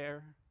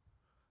fanfare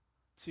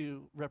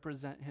to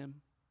represent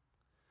him.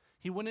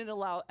 He wouldn't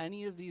allow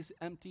any of these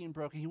empty and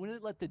broken. He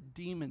wouldn't let the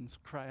demons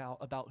cry out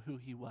about who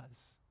he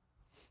was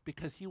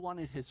because he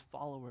wanted his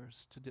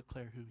followers to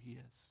declare who he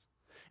is.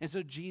 And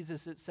so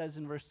Jesus, it says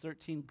in verse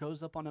 13,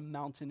 goes up on a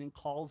mountain and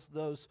calls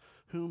those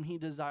whom he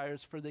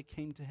desires, for they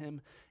came to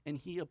him, and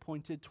he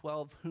appointed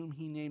 12 whom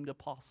he named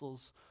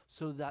apostles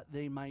so that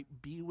they might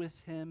be with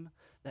him,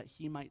 that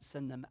he might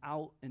send them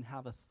out and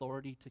have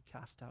authority to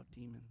cast out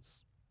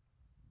demons.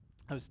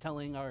 I was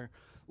telling our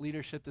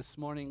leadership this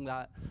morning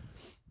that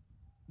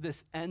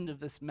this end of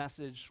this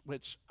message,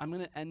 which I'm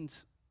going to end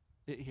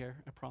it here,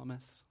 I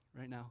promise,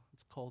 right now.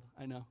 It's cold,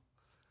 I know.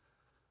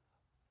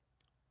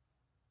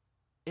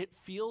 It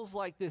feels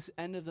like this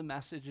end of the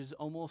message is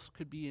almost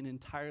could be an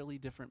entirely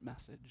different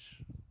message.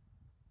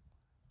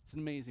 It's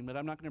amazing, but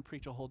I'm not going to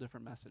preach a whole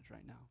different message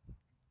right now.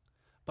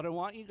 But I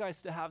want you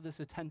guys to have this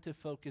attentive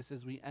focus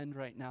as we end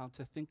right now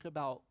to think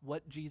about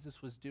what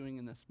Jesus was doing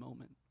in this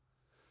moment.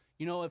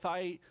 You know, if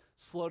I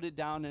slowed it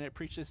down and I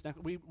preached this,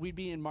 we'd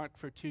be in Mark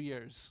for 2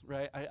 years,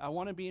 right? I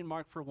want to be in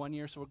Mark for 1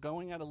 year, so we're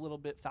going at a little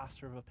bit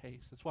faster of a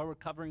pace. That's why we're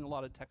covering a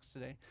lot of text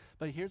today.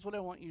 But here's what I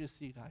want you to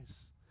see,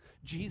 guys.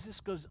 Jesus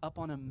goes up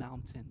on a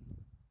mountain.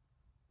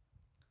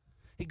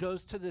 He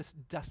goes to this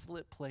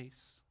desolate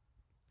place,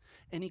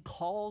 and he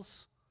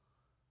calls,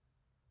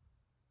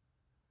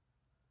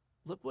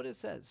 look what it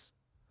says,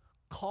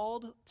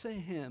 called to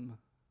him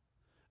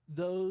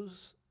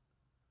those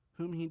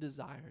whom he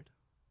desired,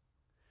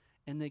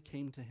 and they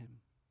came to him.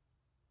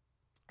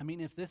 I mean,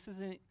 if this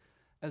isn't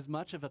as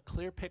much of a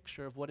clear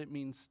picture of what it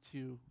means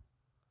to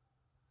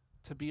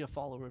be a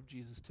follower of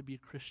Jesus, to be a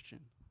Christian.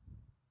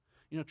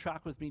 You know,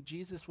 track with me.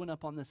 Jesus went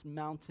up on this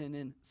mountain,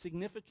 and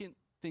significant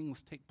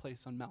things take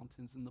place on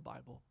mountains in the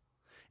Bible.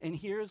 And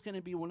here is going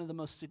to be one of the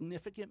most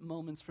significant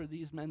moments for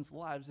these men's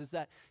lives, is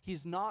that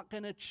he's not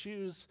going to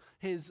choose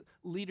his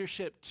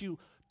leadership to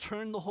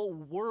turn the whole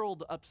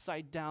world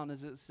upside down,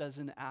 as it says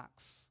in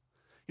Acts.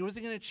 He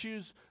wasn't going to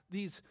choose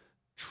these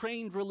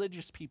trained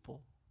religious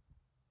people.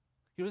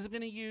 He wasn't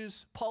going to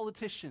use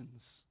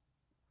politicians.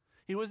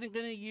 He wasn't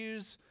going to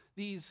use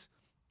these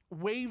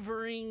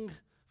wavering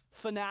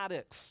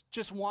fanatics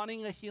just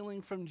wanting a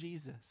healing from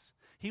Jesus.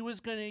 He was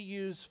going to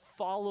use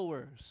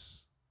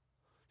followers.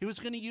 He was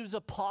going to use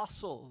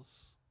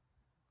apostles,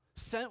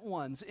 sent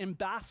ones,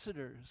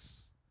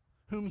 ambassadors,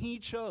 whom he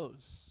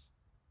chose.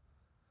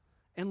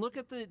 And look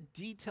at the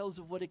details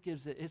of what it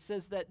gives it. It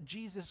says that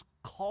Jesus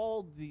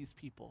called these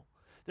people.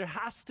 There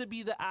has to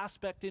be the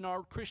aspect in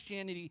our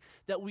Christianity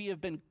that we have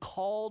been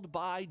called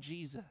by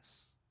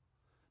Jesus.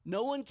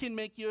 No one can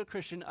make you a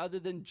Christian other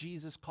than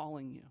Jesus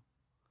calling you.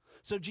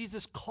 So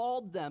Jesus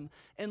called them,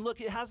 and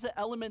look, it has the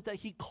element that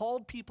he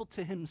called people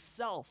to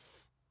himself,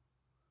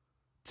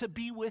 to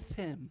be with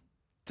him,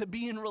 to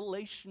be in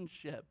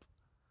relationship,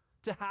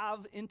 to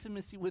have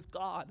intimacy with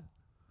God.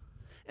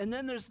 And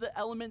then there's the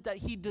element that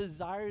he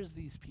desires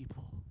these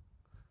people.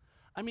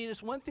 I mean,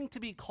 it's one thing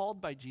to be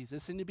called by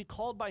Jesus and to be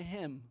called by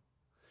him.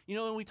 You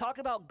know, when we talk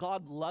about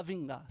God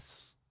loving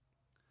us,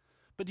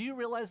 but do you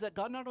realize that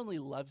God not only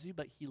loves you,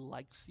 but he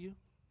likes you?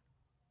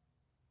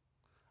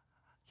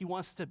 He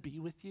wants to be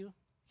with you.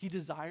 He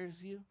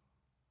desires you.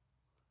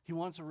 He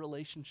wants a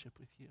relationship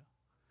with you.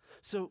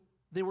 So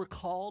they were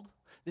called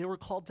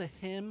to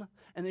him,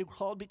 and they were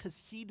called because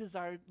he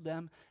desired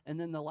them. And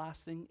then the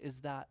last thing is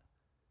that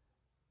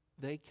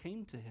they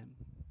came to him.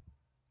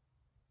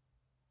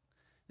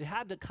 They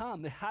had to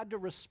come. They had to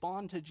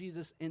respond to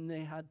Jesus, and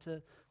they had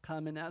to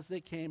come. And as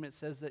they came, it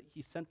says that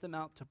he sent them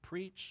out to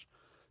preach,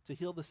 to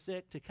heal the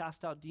sick, to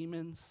cast out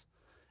demons,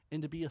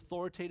 and to be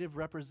authoritative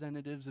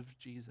representatives of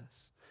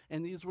Jesus.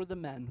 And these were the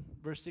men.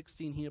 Verse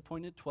 16, he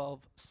appointed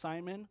 12,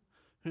 Simon,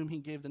 whom he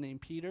gave the name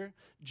Peter,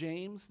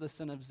 James, the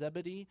son of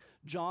Zebedee,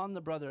 John,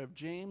 the brother of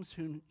James,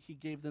 whom he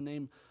gave the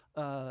name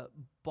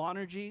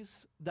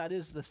Boanerges, that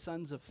is the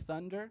sons of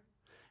thunder,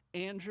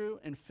 Andrew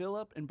and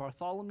Philip and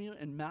Bartholomew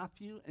and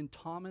Matthew and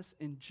Thomas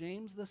and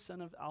James, the son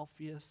of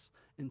Alphaeus,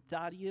 and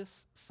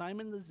Thaddeus,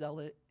 Simon the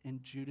Zealot,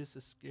 and Judas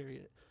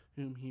Iscariot,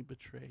 whom he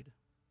betrayed.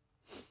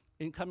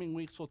 In coming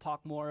weeks, we'll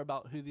talk more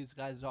about who these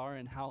guys are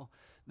and how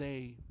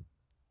they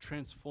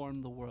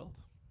transform the world.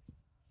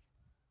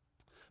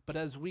 But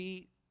as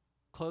we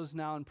close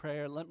now in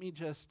prayer, let me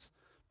just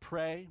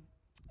pray,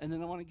 and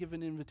then I want to give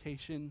an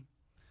invitation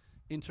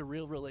into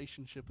real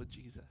relationship with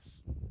Jesus.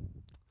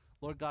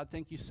 Lord God,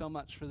 thank you so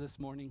much for this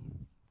morning.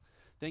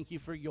 Thank you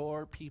for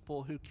your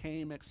people who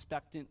came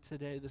expectant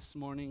today, this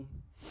morning.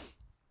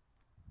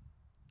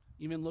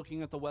 Even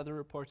looking at the weather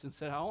reports and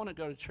said, I want to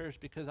go to church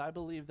because I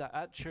believe that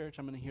at church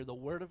I'm going to hear the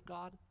word of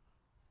God.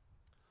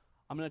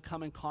 I'm going to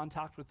come in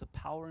contact with the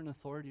power and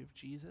authority of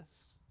Jesus.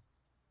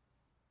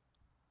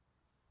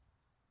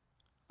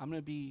 I'm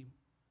going to be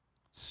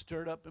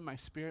stirred up in my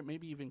spirit,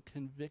 maybe even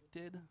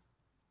convicted.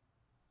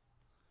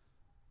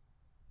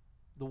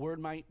 The word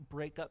might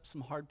break up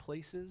some hard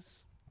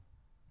places.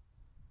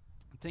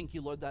 Thank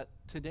you, Lord, that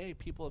today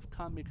people have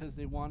come because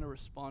they want to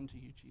respond to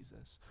you,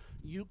 Jesus.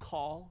 You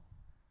call,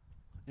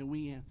 and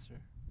we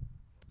answer.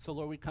 So,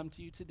 Lord, we come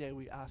to you today.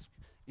 We ask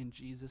in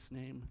Jesus'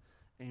 name,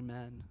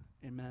 amen.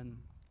 Amen.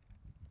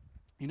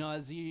 You know,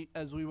 as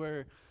we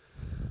were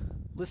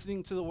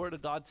listening to the word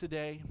of God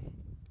today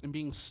and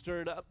being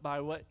stirred up by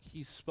what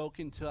he's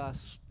spoken to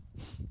us,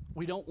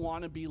 we don't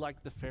want to be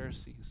like the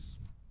Pharisees,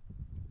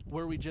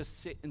 where we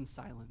just sit in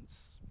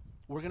silence.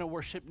 We're going to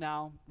worship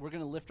now. We're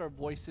going to lift our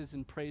voices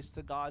in praise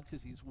to God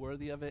because he's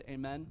worthy of it.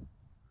 Amen.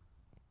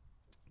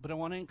 But I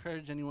want to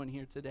encourage anyone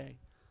here today.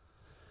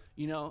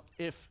 You know,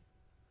 if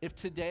If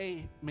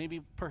today,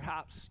 maybe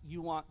perhaps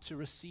you want to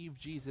receive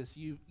Jesus,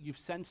 you've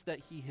sensed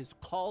that he has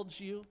called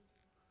you,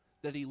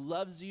 that he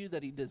loves you,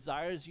 that he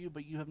desires you,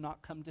 but you have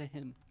not come to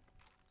him.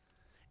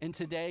 And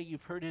today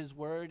you've heard his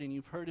word and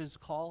you've heard his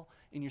call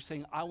and you're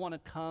saying, I want to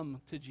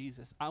come to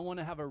Jesus. I want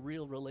to have a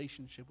real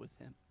relationship with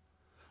him.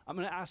 I'm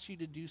going to ask you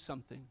to do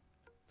something.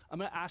 I'm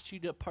going to ask you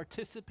to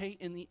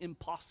participate in the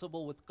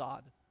impossible with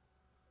God.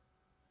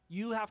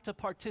 You have to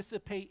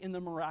participate in the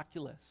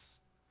miraculous.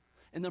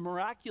 And the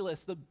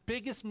miraculous, the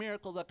biggest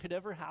miracle that could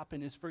ever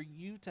happen is for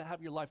you to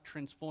have your life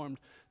transformed,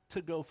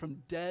 to go from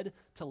dead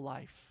to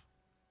life,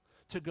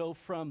 to go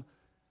from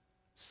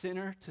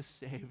sinner to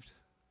saved,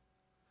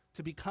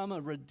 to become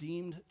a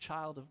redeemed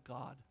child of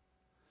God.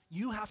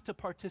 You have to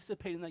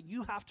participate in that.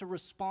 You have to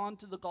respond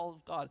to the call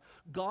of God.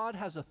 God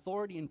has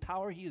authority and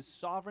power. He is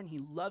sovereign. He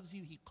loves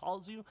you. He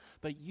calls you,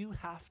 but you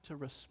have to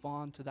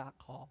respond to that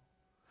call.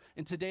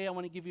 And today I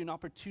want to give you an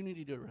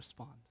opportunity to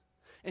respond.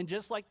 And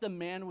just like the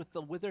man with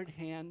the withered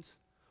hand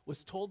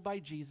was told by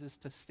Jesus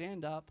to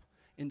stand up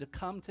and to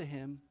come to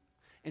him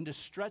and to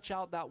stretch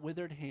out that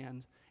withered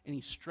hand, and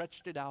he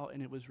stretched it out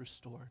and it was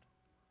restored.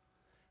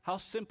 How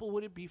simple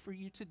would it be for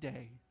you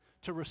today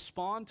to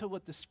respond to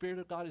what the Spirit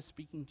of God is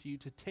speaking to you,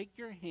 to take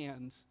your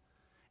hand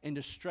and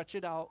to stretch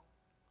it out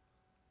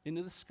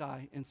into the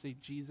sky and say,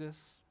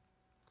 Jesus,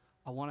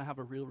 I want to have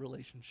a real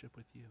relationship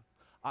with you.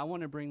 I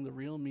want to bring the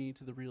real me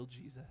to the real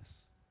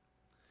Jesus.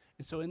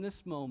 And so in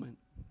this moment,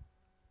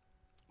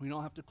 we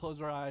don't have to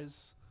close our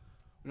eyes.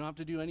 We don't have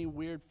to do any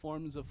weird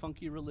forms of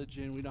funky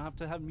religion. We don't have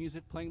to have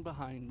music playing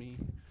behind me.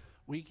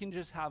 We can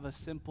just have a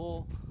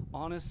simple,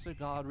 honest to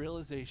God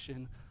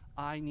realization,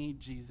 I need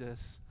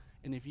Jesus.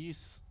 And if you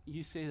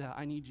say that,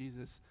 I need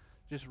Jesus,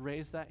 just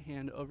raise that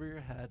hand over your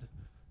head,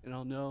 and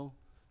I'll know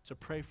to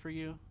pray for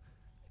you.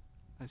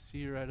 I see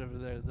you right over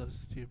there,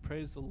 those two.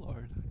 Praise the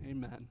Lord.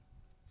 Amen.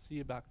 See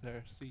you back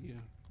there. See you.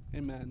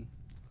 Amen.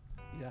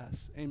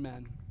 Yes.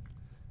 Amen.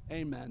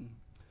 Amen.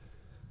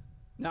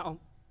 Now,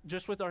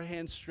 just with our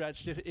hands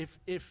stretched,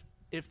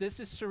 if this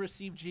is to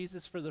receive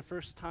Jesus for the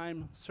first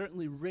time,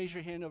 certainly raise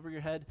your hand over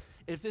your head.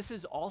 If this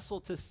is also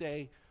to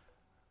say,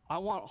 I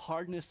want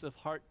hardness of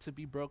heart to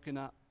be broken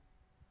up,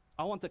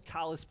 I want the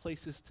callous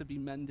places to be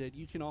mended,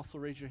 you can also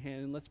raise your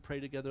hand and let's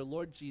pray together.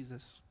 Lord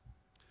Jesus,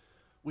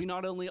 we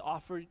not only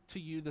offer to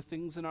you the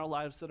things in our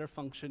lives that are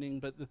functioning,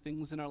 but the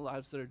things in our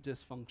lives that are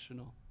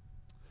dysfunctional.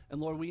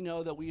 And Lord, we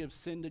know that we have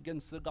sinned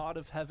against the God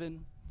of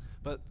heaven,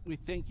 but we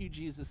thank you,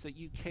 Jesus, that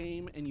you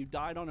came and you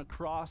died on a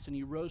cross and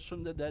you rose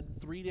from the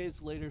dead 3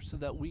 days later so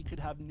that we could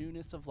have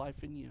newness of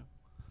life in you.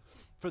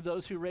 For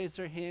those who raise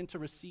their hand to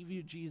receive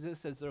you,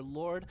 Jesus, as their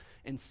Lord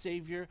and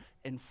Savior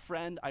and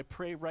friend, I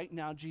pray right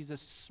now,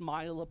 Jesus,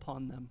 smile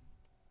upon them.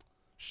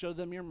 Show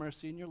them your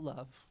mercy and your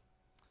love.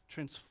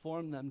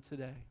 Transform them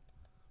today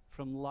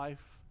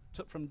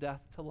from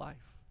death to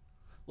life.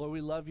 Lord,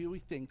 we love you. We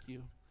thank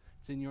you.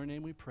 It's in your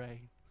name we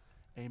pray.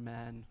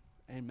 Amen.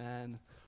 Amen.